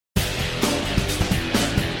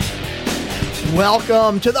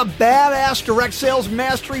Welcome to the Badass Direct Sales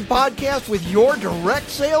Mastery Podcast with your direct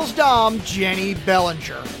sales dom, Jenny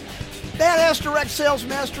Bellinger. Badass Direct Sales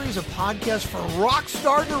Mastery is a podcast for rock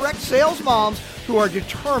star direct sales moms who are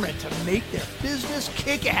determined to make their business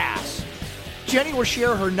kick ass. Jenny will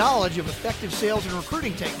share her knowledge of effective sales and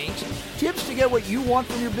recruiting techniques, tips to get what you want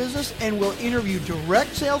from your business, and will interview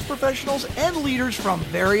direct sales professionals and leaders from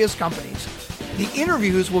various companies. The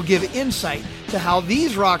interviews will give insight to how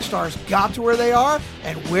these rock stars got to where they are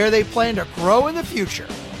and where they plan to grow in the future.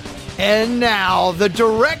 And now, the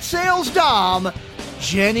direct sales dom,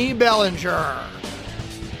 Jenny Bellinger.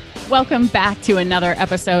 Welcome back to another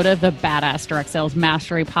episode of the Badass Direct Sales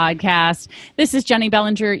Mastery Podcast. This is Jenny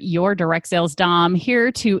Bellinger, your direct sales dom,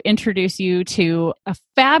 here to introduce you to a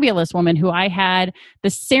fabulous woman who I had the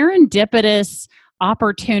serendipitous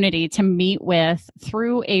opportunity to meet with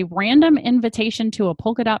through a random invitation to a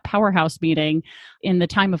Polka Dot Powerhouse meeting in the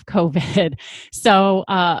time of COVID. So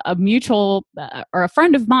a mutual or a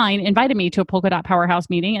friend of mine invited me to a Polka Dot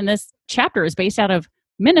Powerhouse meeting, and this chapter is based out of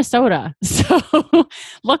Minnesota. So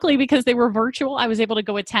luckily, because they were virtual, I was able to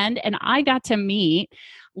go attend, and I got to meet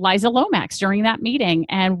Liza Lomax during that meeting.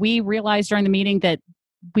 And we realized during the meeting that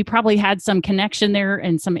we probably had some connection there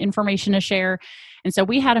and some information to share. And so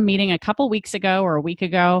we had a meeting a couple weeks ago or a week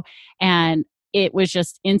ago, and it was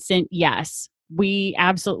just instant yes. We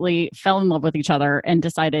absolutely fell in love with each other and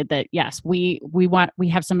decided that yes, we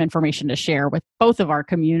have some information to share with both of our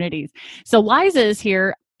communities. So Liza is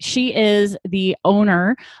here. She is the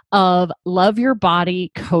owner of Love Your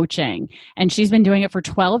Body Coaching, and she's been doing it for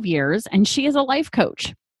 12 years, and she is a life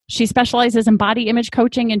coach. She specializes in body image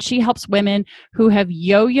coaching, and she helps women who have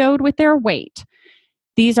yo-yoed with their weight.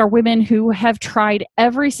 These are women who have tried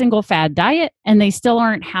every single fad diet, and they still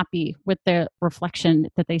aren't happy with the reflection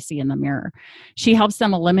that they see in the mirror. She helps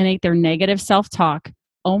them eliminate their negative self-talk.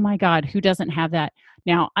 Oh my God, who doesn't have that?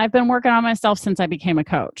 Now, I've been working on myself since I became a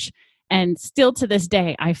coach. And still to this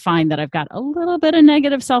day, I find that I've got a little bit of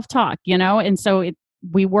negative self-talk, and so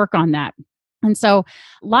we work on that. And so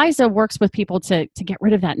Liza works with people to get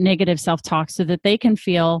rid of that negative self-talk so that they can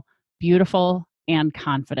feel beautiful and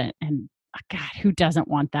confident. And God, who doesn't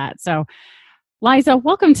want that? So Liza,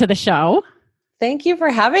 welcome to the show. Thank you for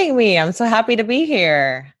having me. I'm so happy to be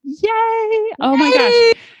here. Yay! Oh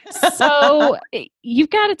my gosh. So you've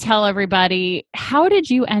got to tell everybody, how did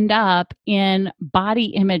you end up in body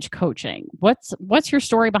image coaching? What's your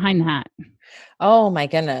story behind that? Oh my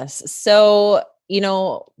goodness. So,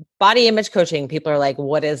 body image coaching, people are like,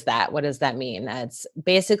 what is that? What does that mean? That's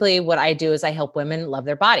basically what I do is I help women love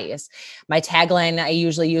their bodies. My tagline I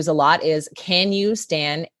usually use a lot is, can you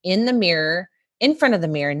stand in front of the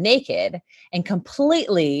mirror naked and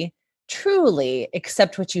completely, truly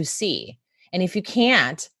accept what you see? And if you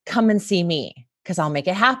can't, come and see me because I'll make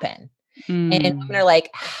it happen. And women are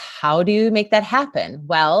like, how do you make that happen?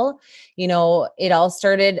 Well, it all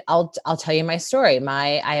started, I'll tell you my story.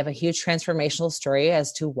 I have a huge transformational story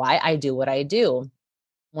as to why I do what I do.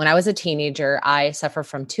 When I was a teenager, I suffered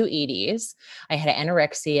from 2 EDs. I had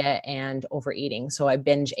anorexia and overeating. So I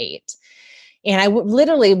binge ate. And I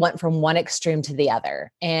literally went from one extreme to the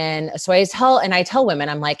other. And so I tell women,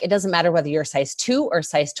 I'm like, it doesn't matter whether you're size 2 or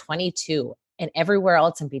size 22 and everywhere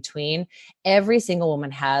else in between. Every single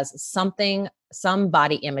woman has some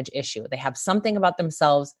body image issue. They have something about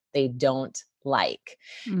themselves they don't like.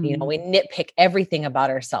 We nitpick everything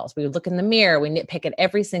about ourselves. We look in the mirror, we nitpick at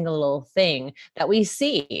every single little thing that we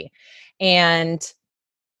see. And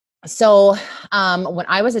so when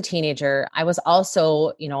I was a teenager, I was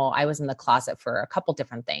also, I was in the closet for a couple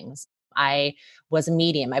different things. I was a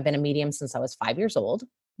medium. I've been a medium since I was 5 years old.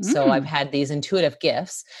 So I've had these intuitive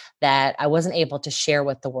gifts that I wasn't able to share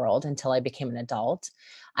with the world until I became an adult.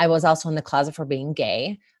 I was also in the closet for being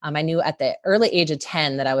gay. I knew at the early age of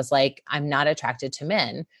 10 that I was like, I'm not attracted to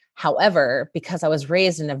men. However, because I was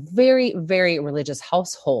raised in a very, very religious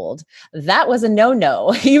household, that was a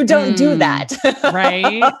no-no. You don't do that.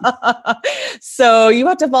 Right. So you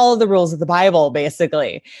have to follow the rules of the Bible,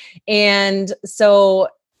 basically. And so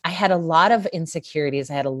I had a lot of insecurities.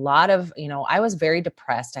 I had a lot of, I was very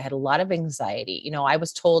depressed. I had a lot of anxiety. I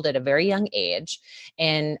was told at a very young age,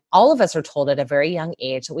 and all of us are told at a very young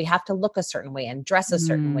age that we have to look a certain way and dress a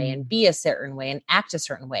certain way and be a certain way and act a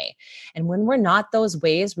certain way. And when we're not those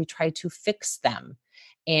ways, we try to fix them.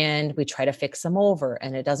 And we try to fix them over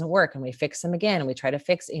and it doesn't work. And we fix them again. And we try to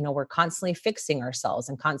fix, we're constantly fixing ourselves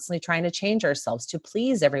and constantly trying to change ourselves to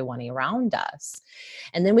please everyone around us.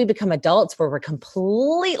 And then we become adults where we're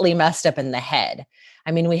completely messed up in the head.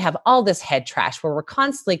 I mean, we have all this head trash where we're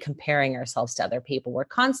constantly comparing ourselves to other people. We're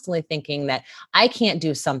constantly thinking that I can't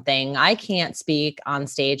do something. I can't speak on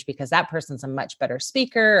stage because that person's a much better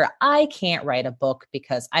speaker. I can't write a book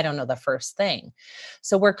because I don't know the first thing.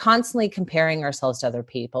 So we're constantly comparing ourselves to other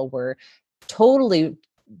people. We're totally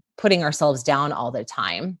putting ourselves down all the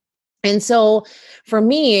time. And so for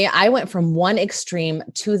me, I went from one extreme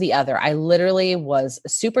to the other. I literally was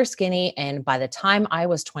super skinny. And by the time I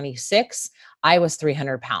was 26, I was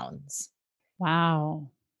 300 pounds. Wow.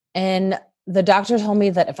 And the doctor told me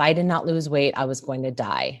that if I did not lose weight, I was going to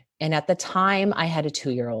die. And at the time, I had a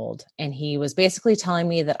 2-year-old, and he was basically telling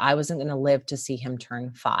me that I wasn't going to live to see him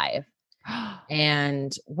turn 5.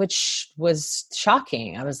 And which was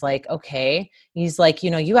shocking. I was like, okay. He's like,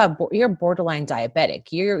 you're borderline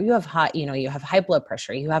diabetic. You have high blood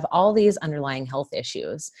pressure. You have all these underlying health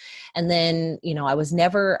issues. And then, I was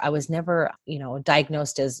never,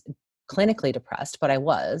 diagnosed as clinically depressed, but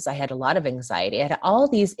I had a lot of anxiety. I had all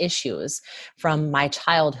these issues from my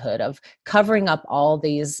childhood of covering up all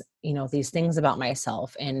these things about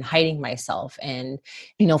myself and hiding myself. And,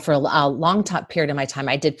 for a long period of my time,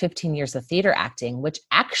 I did 15 years of theater acting, which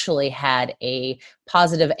actually had a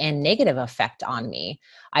positive and negative effect on me.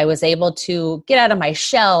 I was able to get out of my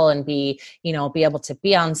shell and be able to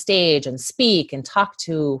be on stage and speak and talk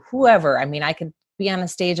to whoever. I mean, I could be on a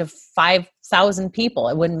stage of 5,000 people.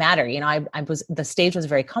 It wouldn't matter. The stage was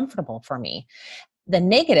very comfortable for me. The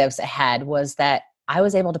negatives it had was that I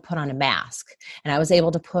was able to put on a mask, and I was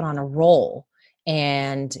able to put on a role,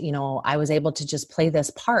 and, I was able to just play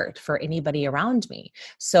this part for anybody around me.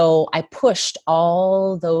 So I pushed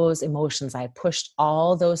all those emotions. I pushed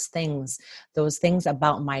all those things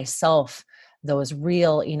about myself, those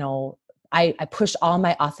real, I pushed all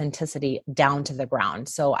my authenticity down to the ground.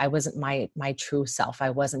 So I wasn't my true self.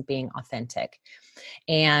 I wasn't being authentic.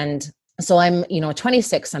 And so I'm,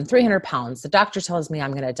 26, I'm 300 pounds. The doctor tells me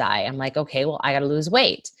I'm going to die. I'm like, okay, well, I got to lose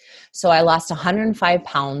weight. So I lost 105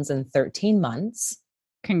 pounds in 13 months.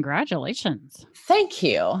 Congratulations. Thank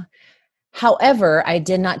you. However, I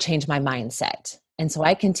did not change my mindset. And so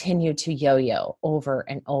I continued to yo-yo over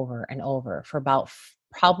and over and over for about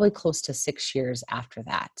probably close to 6 years after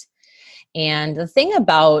that. And the thing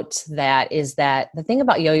about that is that the thing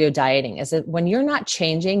about yo-yo dieting is that when you're not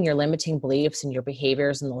changing your limiting beliefs and your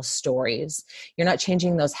behaviors and those stories, you're not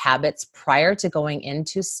changing those habits prior to going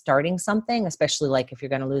into starting something, especially like if you're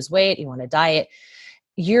going to lose weight, you want to diet,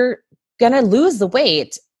 you're going to lose the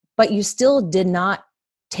weight, but you still did not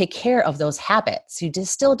take care of those habits. You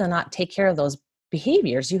just still did not take care of those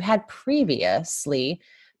behaviors you had previously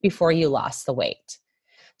before you lost the weight.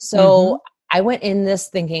 So I went in this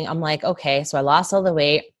thinking, I'm like, okay, so I lost all the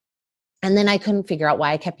weight, and then I couldn't figure out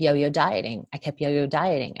why I kept yo-yo dieting.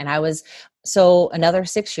 And so another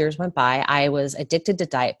 6 years went by. I was addicted to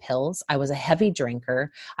diet pills. I was a heavy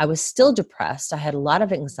drinker. I was still depressed. I had a lot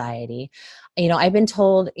of anxiety. I've been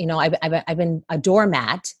told, I've been a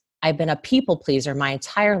doormat. I've been a people pleaser my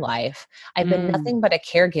entire life. I've been nothing but a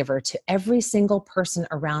caregiver to every single person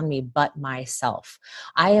around me but myself.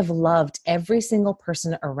 I have loved every single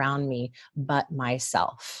person around me but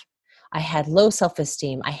myself. I had low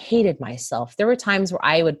self-esteem. I hated myself. There were times where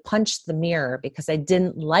I would punch the mirror because I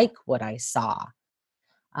didn't like what I saw.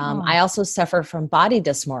 I also suffer from body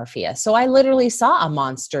dysmorphia. So I literally saw a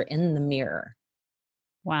monster in the mirror.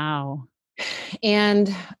 Wow.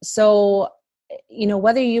 And so,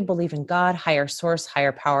 whether you believe in God, higher source,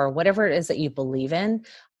 higher power, whatever it is that you believe in,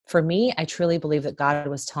 for me, I truly believe that God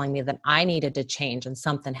was telling me that I needed to change and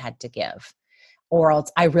something had to give, or else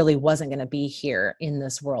I really wasn't going to be here in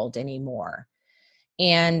this world anymore.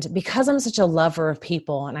 And because I'm such a lover of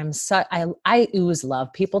people, and I ooze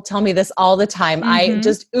love. People tell me this all the time. I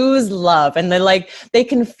just ooze love, and they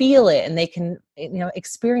can feel it, and they can,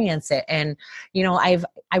 experience it. And,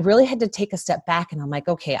 I really had to take a step back, and I'm like,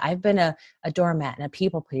 okay, I've been a doormat and a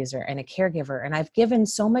people pleaser and a caregiver, and I've given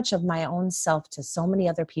so much of my own self to so many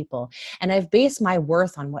other people, and I've based my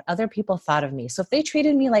worth on what other people thought of me. So if they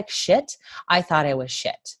treated me like shit, I thought I was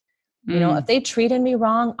shit. If they treated me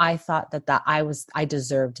wrong, I thought that I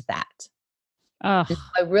deserved that. I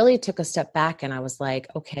really took a step back, and I was like,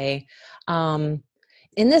 okay, in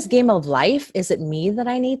this game of life, is it me that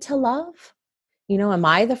I need to love? Am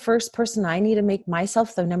I the first person? I need to make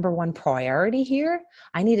myself the number one priority here.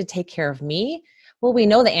 I need to take care of me. Well, we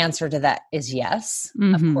know the answer to that is yes.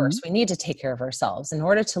 Of course, we need to take care of ourselves in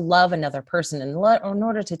order to love another person, and in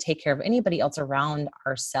order to take care of anybody else around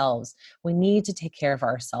ourselves. We need to take care of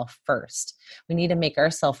ourselves first. We need to make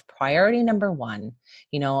ourselves priority number one,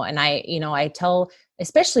 and I tell,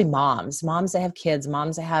 especially moms that have kids,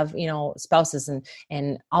 moms that have, spouses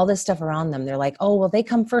and all this stuff around them. They're like, oh, well, they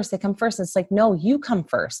come first. It's like, no, you come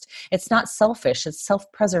first. It's not selfish. It's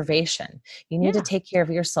self-preservation. You need to take care of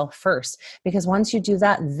yourself first, because once you do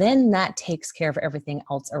that, then that takes care of everything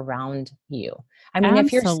else around you. I mean,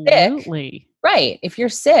 if you're sick, right. If you're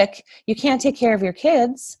sick, you can't take care of your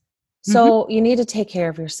kids. So you need to take care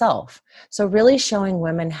of yourself. So really showing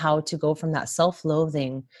women how to go from that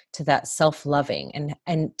self-loathing to that self-loving,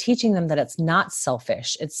 and teaching them that it's not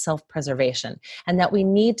selfish, it's self-preservation, and that we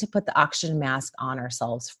need to put the oxygen mask on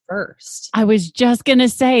ourselves first. I was just going to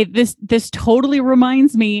say, this totally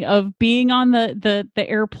reminds me of being on the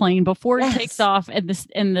airplane before it takes off,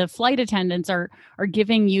 and the flight attendants are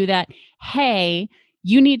giving you that, hey,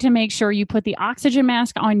 you need to make sure you put the oxygen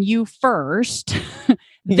mask on you first.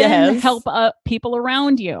 Then help people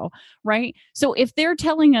around you, right? So if they're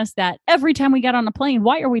telling us that every time we get on a plane,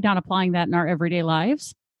 why are we not applying that in our everyday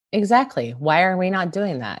lives? Exactly. Why are we not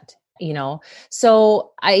doing that?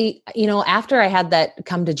 So after I had that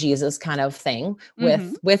come to Jesus kind of thing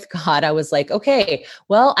with God, I was like, okay,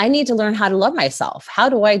 well, I need to learn how to love myself. How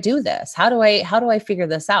do I do this? How do I figure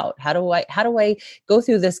this out? How do I go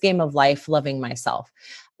through this game of life loving myself?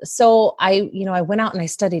 So I went out and I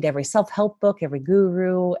studied every self-help book, every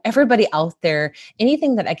guru, everybody out there,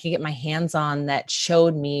 anything that I could get my hands on that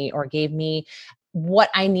showed me or gave me what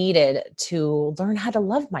I needed to learn how to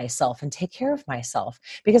love myself and take care of myself.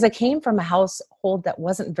 Because I came from a household that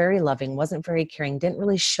wasn't very loving, wasn't very caring, didn't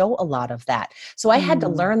really show a lot of that. So I had to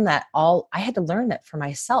learn that I had to learn that for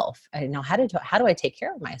myself. How do I take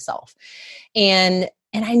care of myself? And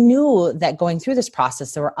I knew that going through this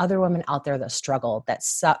process, there were other women out there that struggled, that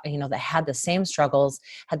had the same struggles,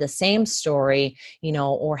 had the same story,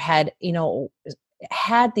 or had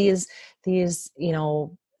these,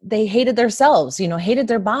 they hated themselves, hated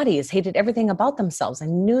their bodies, hated everything about themselves. I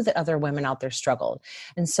knew that other women out there struggled.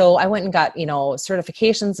 And so I went and got,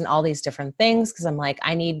 certifications and all these different things, because I'm like,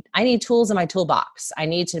 I need tools in my toolbox. I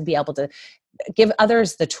need to be able to give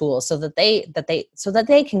others the tools so that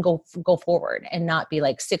they can go forward and not be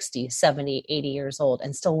like 60, 70, 80 years old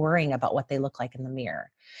and still worrying about what they look like in the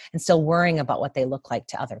mirror, and still worrying about what they look like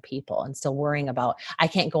to other people, and still worrying about, I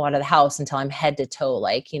can't go out of the house until I'm head to toe,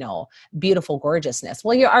 like, beautiful gorgeousness.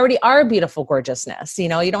 Well, you already are beautiful gorgeousness. You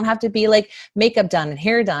don't have to be like makeup done and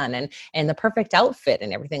hair done and the perfect outfit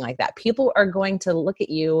and everything like that. People are going to look at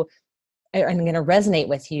you and going to resonate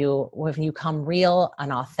with you when you come real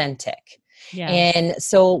and authentic. Yeah. And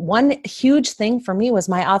so one huge thing for me was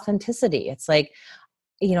my authenticity. It's like,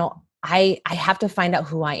 I have to find out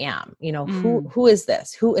who I am, who is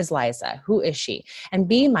this? Who is Liza? Who is she? And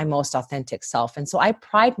being my most authentic self. And so I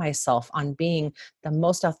pride myself on being the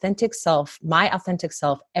most authentic self, my authentic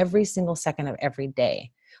self, every single second of every day.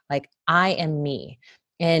 Like, I am me.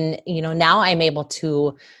 And, now I'm able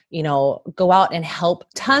to, go out and help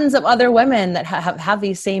tons of other women that have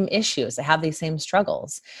these same issues, that have these same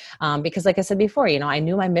struggles. Because like I said before, I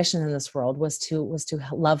knew my mission in this world was to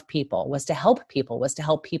love people, was to help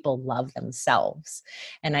people love themselves.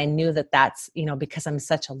 And I knew that that's, because I'm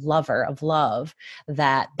such a lover of love,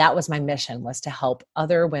 that was my mission, was to help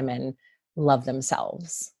other women love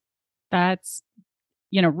themselves. That's,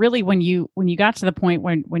 really when you got to the point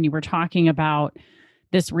when you were talking about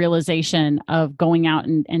this realization of going out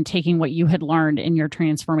and taking what you had learned in your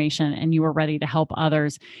transformation, and you were ready to help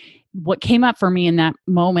others. What came up for me in that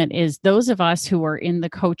moment is those of us who are in the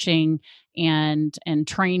coaching and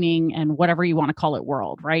training and whatever you want to call it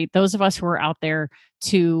world, right? Those of us who are out there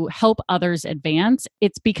to help others advance,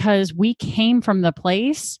 it's because we came from the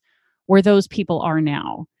place where those people are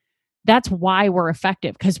now. That's why we're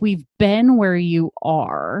effective, because we've been where you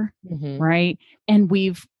are, right? And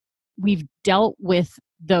we've dealt with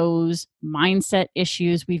those mindset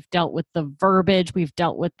issues. We've dealt with the verbiage. We've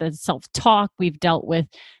dealt with the self-talk. We've dealt with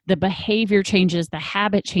the behavior changes, the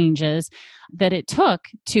habit changes that it took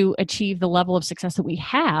to achieve the level of success that we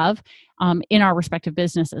have in our respective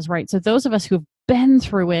businesses, right? So those of us who've been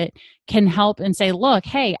through it can help and say, look,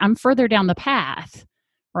 hey, I'm further down the path,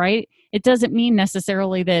 right? It doesn't mean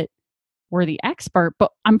necessarily that we're the expert,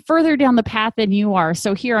 but I'm further down the path than you are.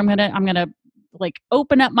 So here I'm gonna like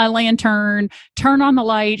open up my lantern, turn on the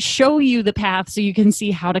light, show you the path so you can see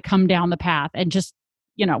how to come down the path, and just,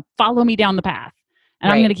 follow me down the path. And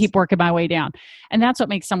right. I'm going to keep working my way down. And that's what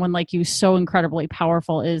makes someone like you so incredibly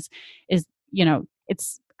powerful is,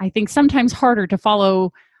 it's, I think sometimes harder to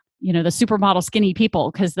follow, the supermodel skinny people,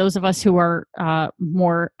 because those of us who are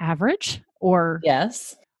more average or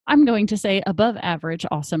yes, I'm going to say above average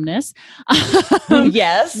awesomeness.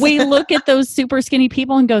 Yes. We look at those super skinny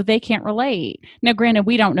people and go, they can't relate. Now, granted,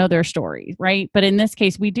 we don't know their story, right? But in this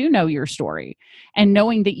case, we do know your story, and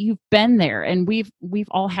knowing that you've been there, and we've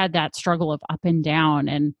all had that struggle of up and down.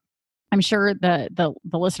 And I'm sure the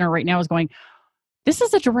listener right now is going, this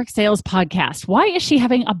is a direct sales podcast. Why is she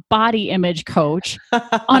having a body image coach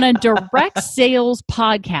on a direct sales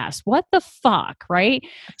podcast? What the fuck, right?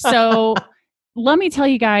 So let me tell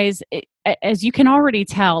you guys, as you can already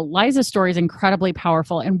tell, Liza's story is incredibly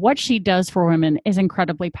powerful, and what she does for women is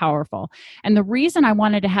incredibly powerful. And the reason I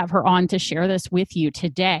wanted to have her on to share this with you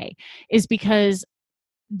today is because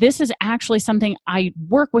this is actually something I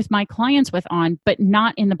work with my clients with on, but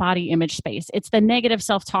not in the body image space. It's the negative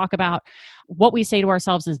self-talk about what we say to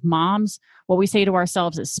ourselves as moms, what we say to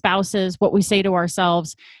ourselves as spouses, what we say to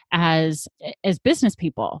ourselves as business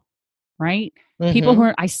people, right? Mm-hmm. People who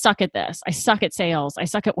are, I suck at this, I suck at sales, I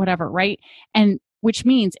suck at whatever, right? And which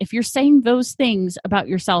means if you're saying those things about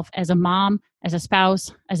yourself as a mom, as a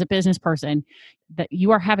spouse, as a business person, that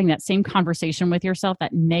you are having that same conversation with yourself,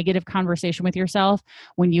 that negative conversation with yourself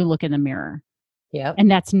when you look in the mirror. Yeah.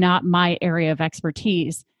 And that's not my area of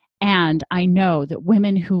expertise. And I know that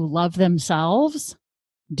women who love themselves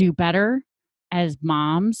do better as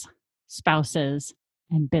moms, spouses,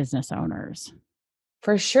 and business owners.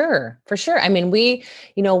 For sure. For sure. I mean, we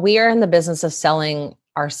are in the business of selling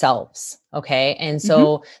ourselves. Okay. And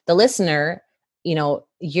so the listener, you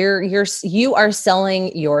are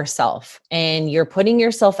selling yourself, and you're putting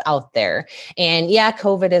yourself out there. And yeah,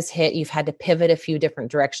 COVID has hit. You've had to pivot a few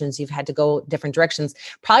different directions. You've had to go different directions,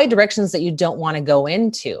 probably directions that you don't want to go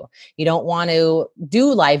into. You don't want to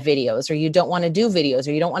do live videos, or you don't want to do videos,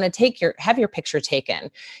 or you don't want to have your picture taken,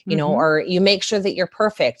 or you make sure that you're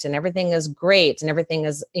perfect and everything is great and everything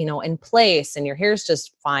is, in place and your hair's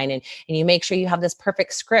just fine. And you make sure you have this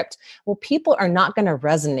perfect script. Well, people are not going to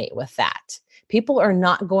resonate with that. People are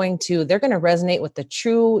not going to, they're going to resonate with the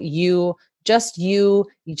true you, just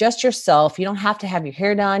yourself. You don't have to have your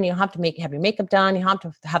hair done. You don't have to have your makeup done. You don't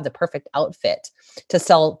have to have the perfect outfit to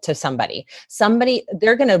sell to somebody.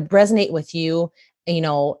 They're going to resonate with you,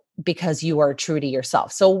 because you are true to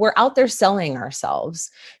yourself. So we're out there selling ourselves.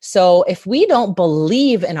 So if we don't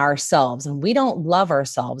believe in ourselves, and we don't love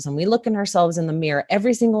ourselves, and we look in ourselves in the mirror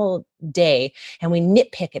every single day, and we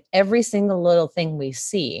nitpick at every single little thing we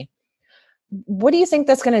see, what do you think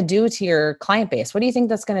that's going to do to your client base? What do you think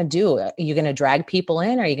that's going to do? Are you going to drag people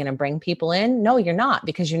in? Are you going to bring people in? No, you're not,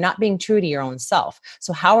 because you're not being true to your own self.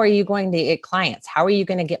 So how are you going to get clients? How are you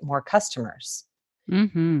going to get more customers?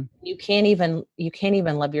 Mm-hmm. You can't even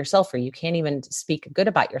love yourself, or you can't even speak good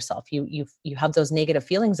about yourself. You have those negative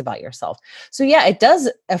feelings about yourself. So yeah, it does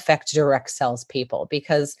affect direct sales people,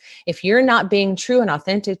 because if you're not being true and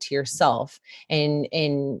authentic to yourself, and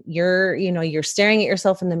you're staring at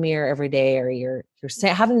yourself in the mirror every day, or you're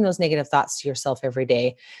having those negative thoughts to yourself every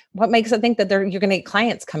day, what makes it think that you're going to get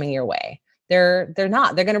clients coming your way? They're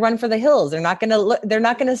not. They're going to run for the hills. They're not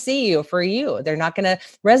going to see you for you. They're not going to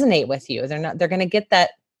resonate with you. They're going to get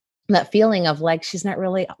that feeling of like, she's not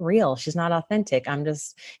really real. She's not authentic.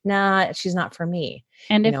 She's not for me.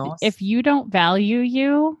 And if you don't value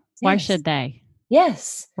you, why Yes. should they?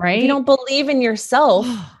 Yes. Right. If you don't believe in yourself,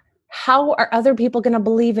 how are other people going to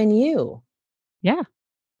believe in you? Yeah,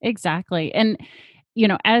 exactly. And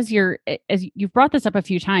as you've brought this up a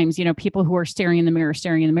few times, people who are staring in the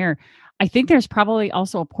mirror. I think there's probably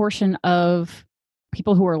also a portion of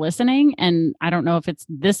people who are listening, and I don't know if it's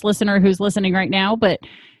this listener who's listening right now, but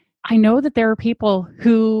I know that there are people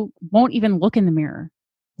who won't even look in the mirror.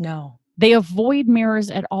 No. They avoid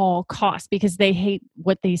mirrors at all costs because they hate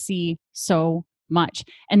what they see so much.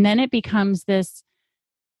 And then it becomes this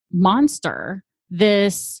monster,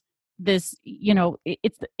 it's a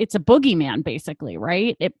boogeyman basically,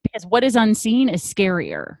 right? Because what is unseen is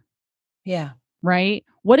scarier. Yeah. Right?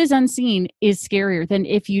 What is unseen is scarier than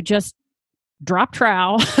if you just drop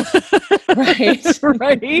trowel, right?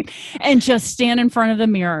 Right? And just stand in front of the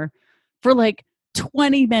mirror for like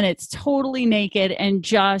 20 minutes, totally naked, and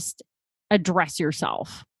just address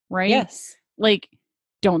yourself, right? Yes. Like,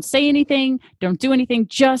 don't say anything, don't do anything,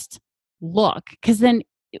 just look. Because then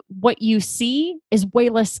what you see is way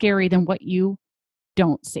less scary than what you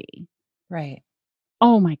don't see. Right.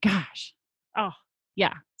 Oh my gosh. Oh,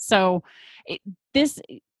 yeah. So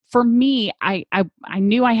for me, I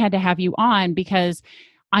knew I had to have you on, because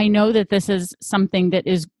I know that this is something that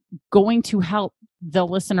is going to help the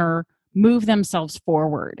listener move themselves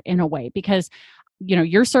forward in a way, because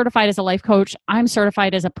you're certified as a life coach. I'm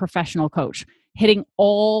certified as a professional coach, hitting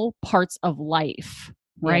all parts of life.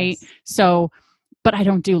 Right. Yes. So but I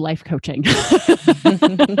don't do life coaching.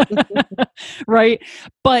 Right?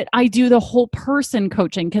 But I do the whole person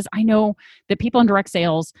coaching because I know that people in direct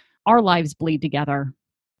sales, our lives bleed together.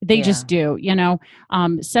 They just do,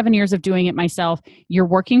 7 years of doing it myself. You're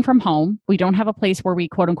working from home. We don't have a place where we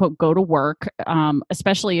quote unquote go to work,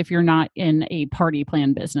 especially if you're not in a party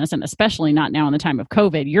plan business, and especially not now in the time of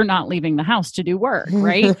COVID. You're not leaving the house to do work,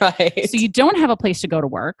 right? Right. So you don't have a place to go to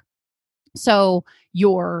work. So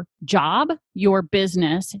your job, your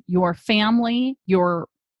business, your family, your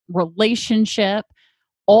relationship,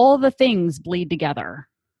 all the things bleed together.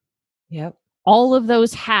 Yep. All of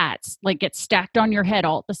those hats like get stacked on your head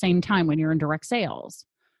all at the same time when you're in direct sales,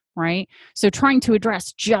 right? So trying to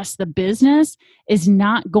address just the business is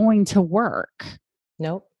not going to work.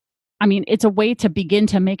 Nope. I mean, it's a way to begin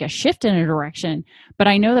to make a shift in a direction, but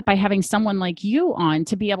I know that by having someone like you on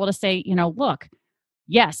to be able to say, look,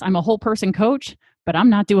 yes, I'm a whole person coach, but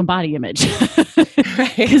I'm not doing body image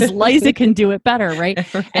because Liza can do it better, right?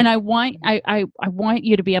 And I want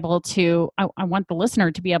you to be able to, I want the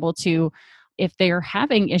listener to be able to, if they're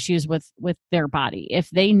having issues with their body,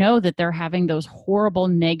 if they know that they're having those horrible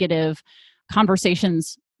negative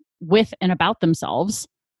conversations with and about themselves,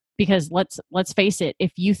 because let's face it,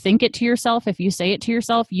 if you think it to yourself, if you say it to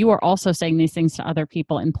yourself, you are also saying these things to other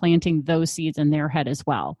people and planting those seeds in their head as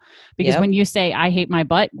well. Because when you say, I hate my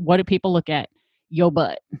butt, what do people look at? Your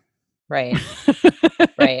butt. Right.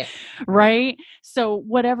 Right. Right. So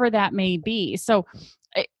whatever that may be. So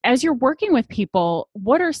as you're working with people,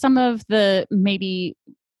 what are some of the maybe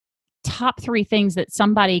top 3 things that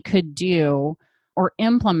somebody could do or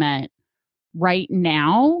implement right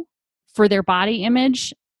now for their body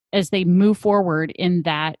image as they move forward in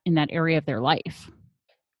that area of their life?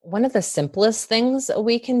 One of the simplest things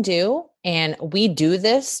we can do, and we do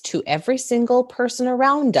this to every single person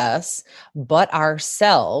around us, but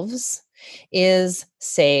ourselves, is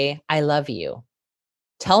say, I love you.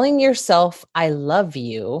 Telling yourself, I love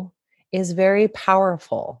you is very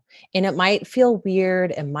powerful. And it might feel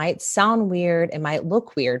weird. It might sound weird. It might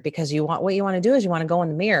look weird because what you want to do is you want to go in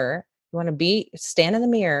the mirror. You want to stand in the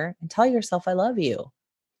mirror and tell yourself, I love you.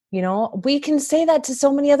 We can say that to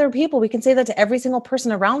so many other people. We can say that to every single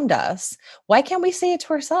person around us. Why can't we say it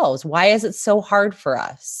to ourselves? Why is it so hard for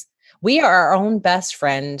us? We are our own best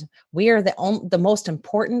friend. We are the most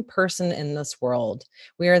important person in this world.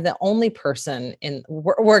 We are the only person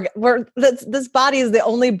this body is the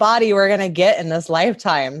only body we're going to get in this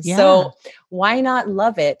lifetime. Yeah. So why not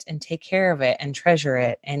love it and take care of it and treasure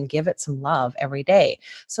it and give it some love every day?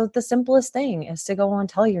 So the simplest thing is to go and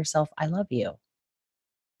tell yourself, I love you.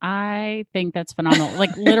 I think that's phenomenal.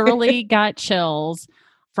 Like literally got chills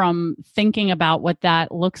from thinking about what that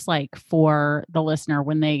looks like for the listener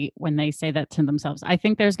when they say that to themselves. I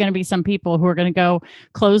think there's going to be some people who are going to go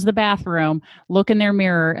close the bathroom, look in their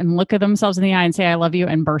mirror and look at themselves in the eye and say, I love you,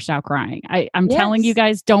 and burst out crying. I'm telling you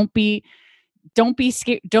guys, don't be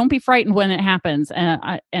scared. Don't be frightened when it happens.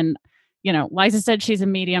 And Liza said she's a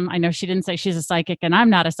medium. I know she didn't say she's a psychic, and I'm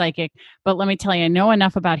not a psychic, but let me tell you, I know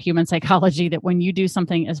enough about human psychology that when you do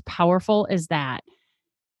something as powerful as that,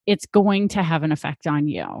 it's going to have an effect on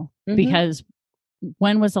you. Mm-hmm. Because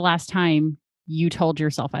when was the last time you told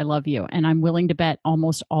yourself, I love you? And I'm willing to bet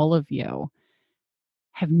almost all of you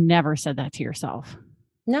have never said that to yourself.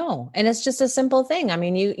 No. And it's just a simple thing. I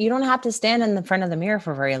mean, you don't have to stand in the front of the mirror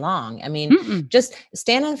for very long. I mean, just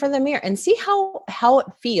stand in front of the mirror and see how it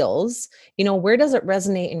feels. Where does it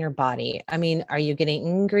resonate in your body? I mean, are you getting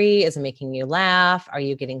angry? Is it making you laugh? Are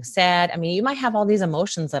you getting sad? I mean, you might have all these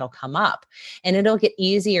emotions that'll come up, and it'll get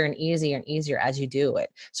easier and easier and easier as you do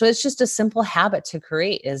it. So it's just a simple habit to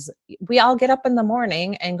create. Is we all get up in the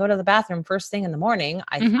morning and go to the bathroom first thing in the morning.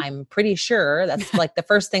 I'm pretty sure that's like the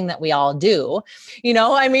first thing that we all do,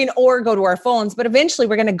 or go to our phones, but eventually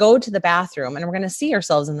we're going to go to the bathroom and we're going to see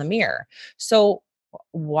ourselves in the mirror. So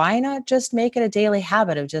why not just make it a daily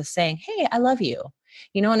habit of just saying, hey, I love you,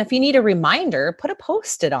 and if you need a reminder, put a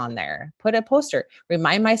Post-it on there, put a poster,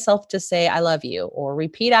 remind myself to say, I love you, or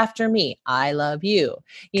repeat after me, I love you.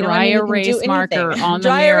 Dry erase marker on the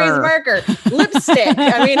dry mirror. Erase marker, lipstick.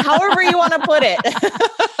 I mean, however you want to put it.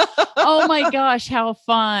 Oh my gosh, how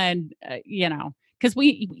fun. Because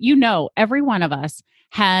every one of us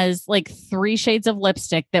has like 3 shades of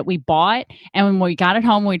lipstick that we bought. And when we got it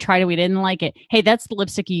home, we tried it, we didn't like it. Hey, that's the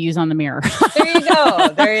lipstick you use on the mirror. There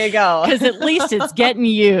you go. Because at least it's getting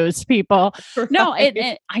used, people. Right. No,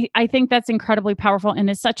 I think that's incredibly powerful. And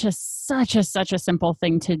it's such a simple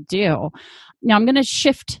thing to do. Now I'm going to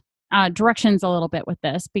shift directions a little bit with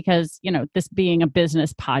this because, this being a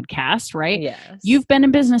business podcast, right? Yes. You've been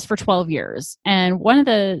in business for 12 years. And one of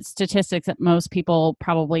the statistics that most people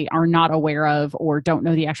probably are not aware of or don't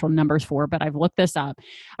know the actual numbers for, but I've looked this up,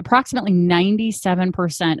 approximately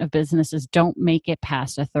 97% of businesses don't make it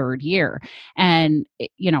past a third year. And,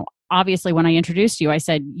 obviously, when I introduced you, I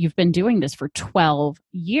said, you've been doing this for 12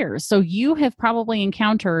 years. So you have probably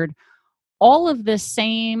encountered all of the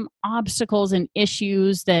same obstacles and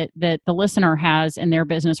issues that the listener has in their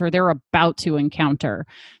business or they're about to encounter.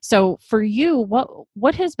 So for you,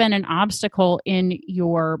 what has been an obstacle in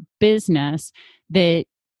your business that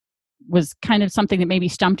was kind of something that maybe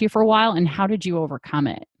stumped you for a while, and how did you overcome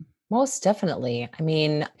it? Most definitely. I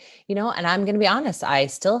mean, and I'm going to be honest, I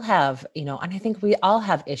still have, and I think we all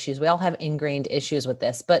have issues. We all have ingrained issues with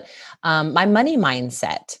this, but my money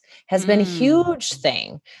mindset has been a huge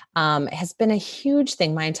thing. Has been a huge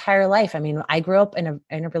thing my entire life. I mean, I grew up in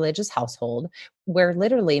a religious household where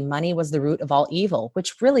literally money was the root of all evil,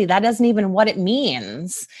 which really that isn't even what it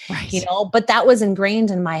means, right. But that was ingrained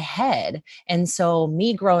in my head. And so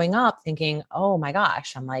me growing up thinking, oh my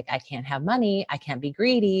gosh, I'm like, I can't have money. I can't be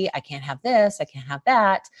greedy. I can't have this. I can't have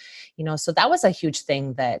that, so that was a huge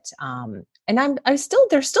thing that, and there's still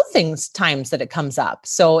times that it comes up.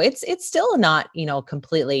 So it's still not,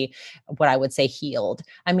 completely what I would say healed.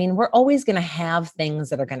 I mean, we're always going to have things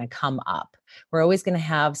that are going to come up. We're always going to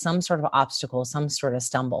have some sort of obstacle, some sort of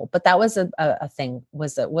stumble. But that was a thing,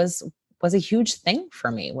 was a huge thing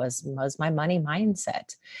for me, was my money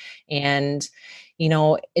mindset. And,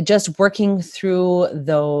 it just working through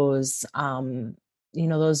those,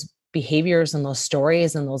 those behaviors and those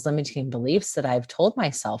stories and those limiting beliefs that I've told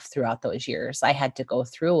myself throughout those years, I had to go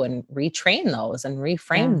through and retrain those and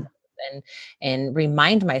reframe them and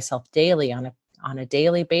remind myself daily on a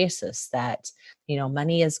daily basis that,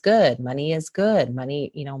 money is good. Money is good.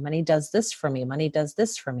 Money, money does this for me. Money does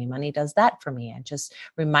this for me. Money does that for me. And just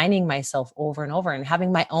reminding myself over and over and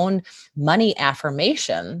having my own money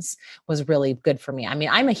affirmations was really good for me. I mean,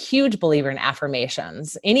 I'm a huge believer in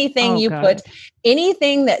affirmations. Anything put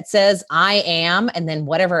anything that says I am, and then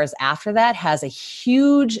whatever is after that has a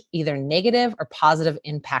huge either negative or positive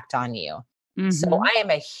impact on you. Mm-hmm. So I am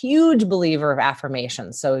a huge believer of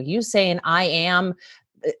affirmations. So you saying I am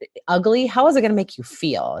ugly, how is it going to make you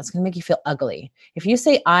feel? It's going to make you feel ugly. If you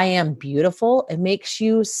say I am beautiful, it makes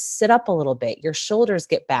you sit up a little bit. Your shoulders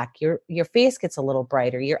get back. Your face gets a little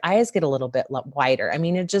brighter. Your eyes get a little bit wider. I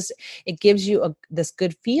mean, it gives you this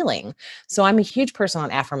good feeling. So I'm a huge person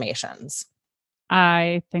on affirmations.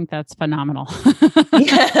 I think that's phenomenal.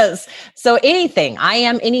 Yes. So anything, I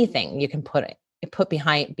am anything, you can put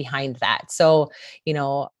behind that. So,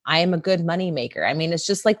 I am a good money maker. I mean, it's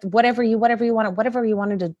just like whatever you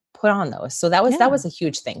wanted to put on those. So that was a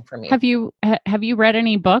huge thing for me. Have you read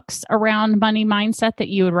any books around money mindset that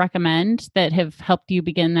you would recommend that have helped you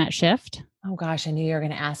begin that shift? Oh gosh, I knew you were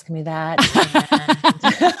going to ask me that.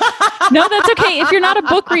 No, that's okay. If you're not a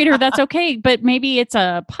book reader, that's okay. But maybe it's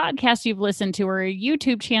a podcast you've listened to or a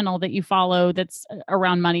YouTube channel that you follow that's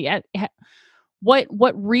around money. What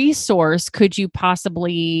resource could you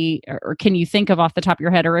possibly, or can you think of off the top of your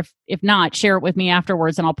head? Or if not, share it with me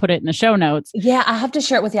afterwards and I'll put it in the show notes. Yeah, I have to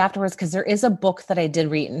share it with you afterwards because there is a book that I did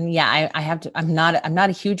read. And yeah, I have to, I'm not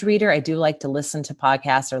a huge reader. I do like to listen to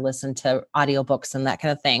podcasts or listen to audiobooks and that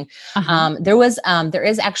kind of thing. Uh-huh.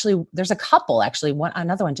 There's a couple actually,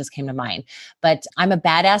 another one just came to mind, but I'm a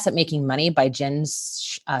Badass at Making Money by Jen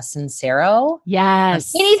Sincero.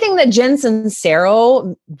 Yes. Anything that Jen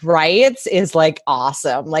Sincero writes is like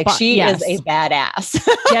awesome. Like she is a badass.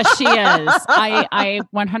 Yes, she is. I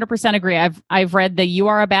 100% agree. I've read the You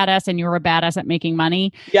Are a Badass and You're a Badass at Making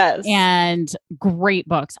Money. Yes. And great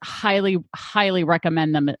books. Highly, highly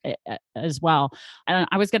recommend them as well. And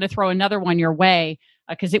I was going to throw another one your way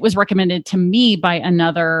because it was recommended to me by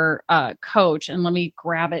another coach. And let me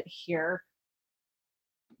grab it here.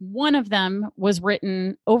 One of them was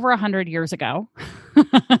written over 100 years ago.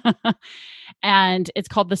 And it's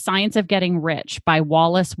called The Science of Getting Rich by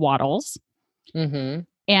Wallace Wattles. Mm-hmm.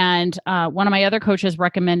 And one of my other coaches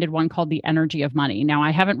recommended one called The Energy of Money. Now,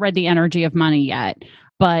 I haven't read The Energy of Money yet,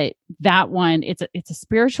 but that one, it's a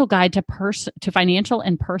spiritual guide to financial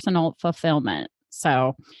and personal fulfillment.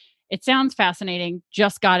 So it sounds fascinating.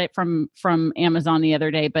 Just got it from Amazon the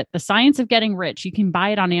other day, but The Science of Getting Rich, you can buy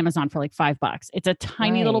it on Amazon for like $5. It's a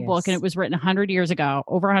tiny little book and it was written over 100 years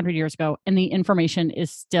ago. And the information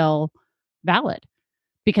is still valid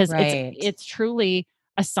because it's truly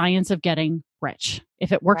a science of getting rich.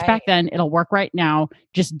 If it worked back then, it'll work right now,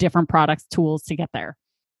 just different products, tools to get there.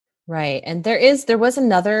 Right. And there was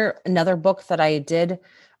another book that I did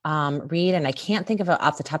read, and I can't think of it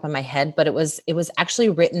off the top of my head, but it was actually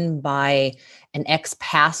written by an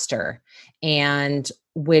ex-pastor, and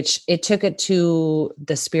which it took it to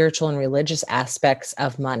the spiritual and religious aspects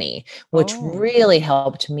of money, which really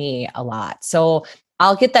helped me a lot. So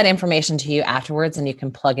I'll get that information to you afterwards, and you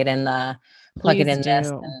can plug it in this,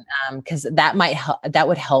 because that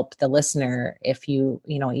would help the listener if you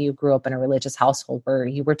grew up in a religious household where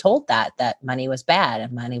you were told that money was bad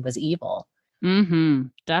and money was evil. Mm-hmm,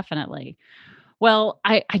 definitely. Well,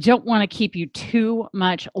 I don't want to keep you too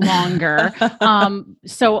much longer.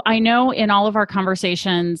 So I know in all of our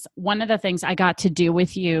conversations, one of the things I got to do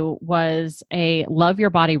with you was a Love Your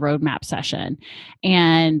Body Roadmap session.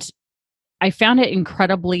 And I found it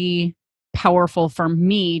incredibly powerful for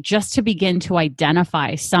me just to begin to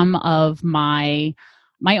identify some of my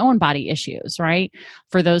own body issues, right?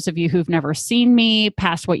 For those of you who've never seen me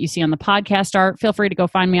past what you see on the podcast art, feel free to go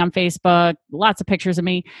find me on Facebook. Lots of pictures of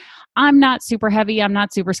me. I'm not super heavy. I'm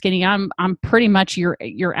not super skinny. I'm pretty much your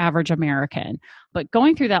average American. But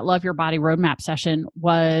going through that Love Your Body Roadmap session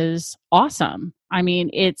was awesome. I mean,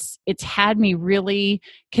 it's had me really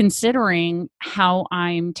considering how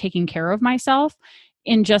I'm taking care of myself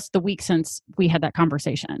in just the week since we had that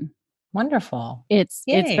conversation. Wonderful. It's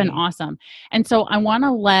been awesome. And so I want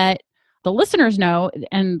to let the listeners know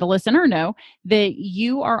and the listener know that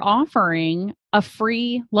you are offering a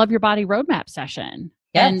free Love Your Body Roadmap session.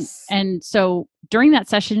 Yes. And so during that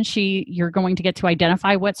session, you're going to get to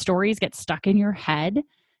identify what stories get stuck in your head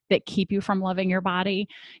that keep you from loving your body.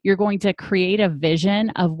 You're going to create a vision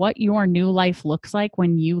of what your new life looks like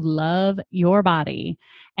when you love your body.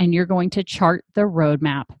 And you're going to chart the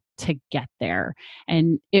roadmap to get there.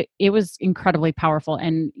 And it was incredibly powerful.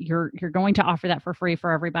 And you're going to offer that for free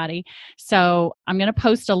for everybody. So I'm going to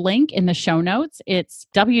post a link in the show notes. It's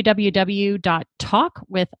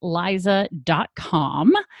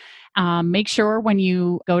www.talkwithliza.com. Make sure when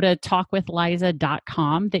you go to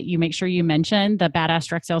talkwithliza.com that you make sure you mention the Badass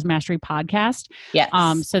Direct Sales Mastery podcast. Yes.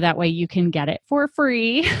 So that way you can get it for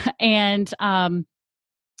free and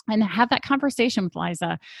have that conversation with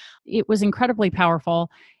Liza. It was incredibly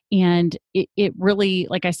powerful. And it really,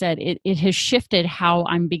 like I said, it has shifted how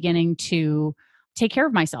I'm beginning to take care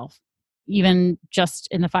of myself, even just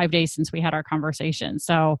in the 5 days since we had our conversation.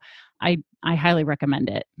 So I highly recommend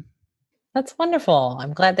it. That's wonderful.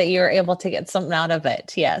 I'm glad that you were able to get something out of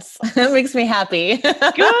it. Yes. It makes me happy.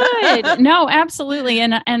 Good. No, absolutely.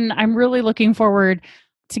 And I'm really looking forward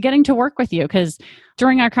to getting to work with you, because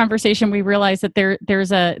during our conversation, we realized that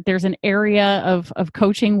there's an area of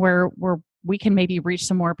coaching where we can maybe reach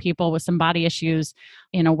some more people with some body issues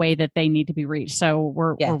in a way that they need to be reached. So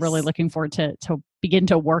we're really looking forward to begin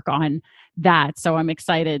to work on that. So I'm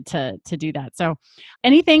excited to do that. So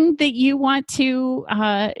anything that you want to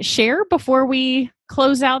share before we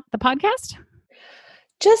close out the podcast?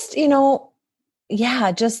 Just,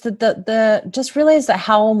 just just realize that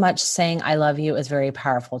how much saying I love you is very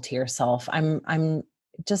powerful to yourself. I'm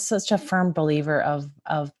just such a firm believer of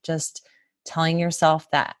just telling yourself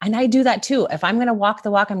that. And I do that too. If I'm going to walk the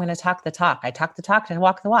walk, I'm going to talk the talk. I talk the talk and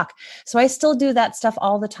walk the walk. So I still do that stuff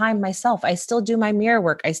all the time myself. I still do my mirror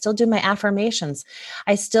work. I still do my affirmations.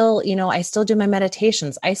 I still do my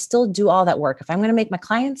meditations. I still do all that work. If I'm going to make my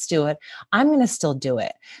clients do it, I'm going to still do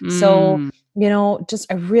it. So,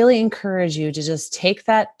 I really encourage you to just take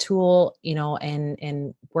that tool,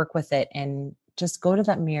 and work with it, and just go to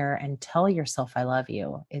that mirror and tell yourself, I love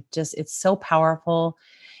you. It's so powerful.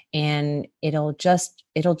 And it'll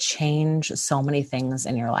change so many things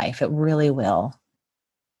in your life. It really will.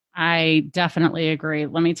 I definitely agree.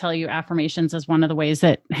 Let me tell you, affirmations is one of the ways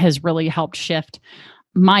that has really helped shift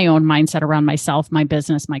my own mindset around myself, my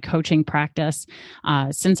business, my coaching practice,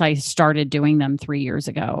 since I started doing them 3 years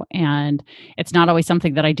ago. And it's not always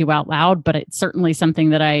something that I do out loud, but it's certainly something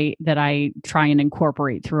that I try and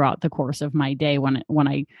incorporate throughout the course of my day when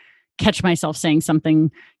I catch myself saying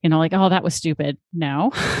something, like, oh, that was stupid.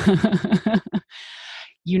 No.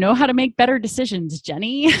 You know how to make better decisions,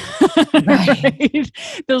 Jenny. Right?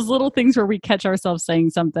 Those little things where we catch ourselves saying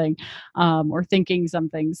something or thinking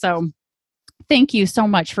something. So thank you so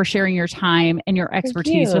much for sharing your time and your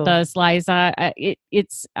expertise with us, Liza.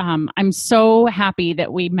 I'm so happy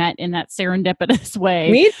that we met in that serendipitous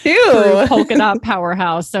way. Me too. Polka Dot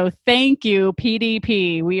Powerhouse. So thank you,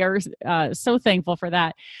 PDP. We are so thankful for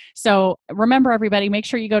that. So remember, everybody, make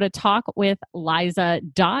sure you go to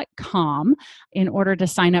talkwithliza.com in order to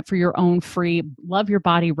sign up for your own free Love Your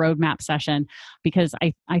Body Roadmap session, because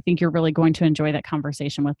I think you're really going to enjoy that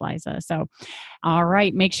conversation with Liza. So, all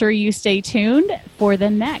right, make sure you stay tuned for the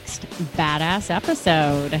next badass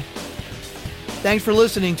episode. Thanks for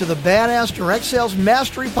listening to the Badass Direct Sales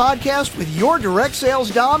Mastery Podcast with your direct sales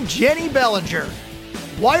dom, Jenny Bellinger.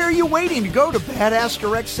 Why are you waiting to go to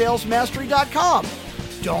badassdirectsalesmastery.com?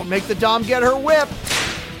 Don't make the dom get her whip.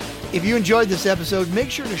 If you enjoyed this episode, make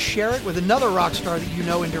sure to share it with another rock star that you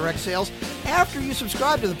know in direct sales after you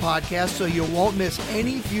subscribe to the podcast so you won't miss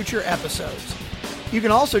any future episodes. You can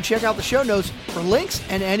also check out the show notes for links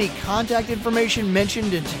and any contact information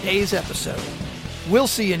mentioned in today's episode. We'll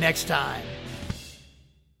see you next time.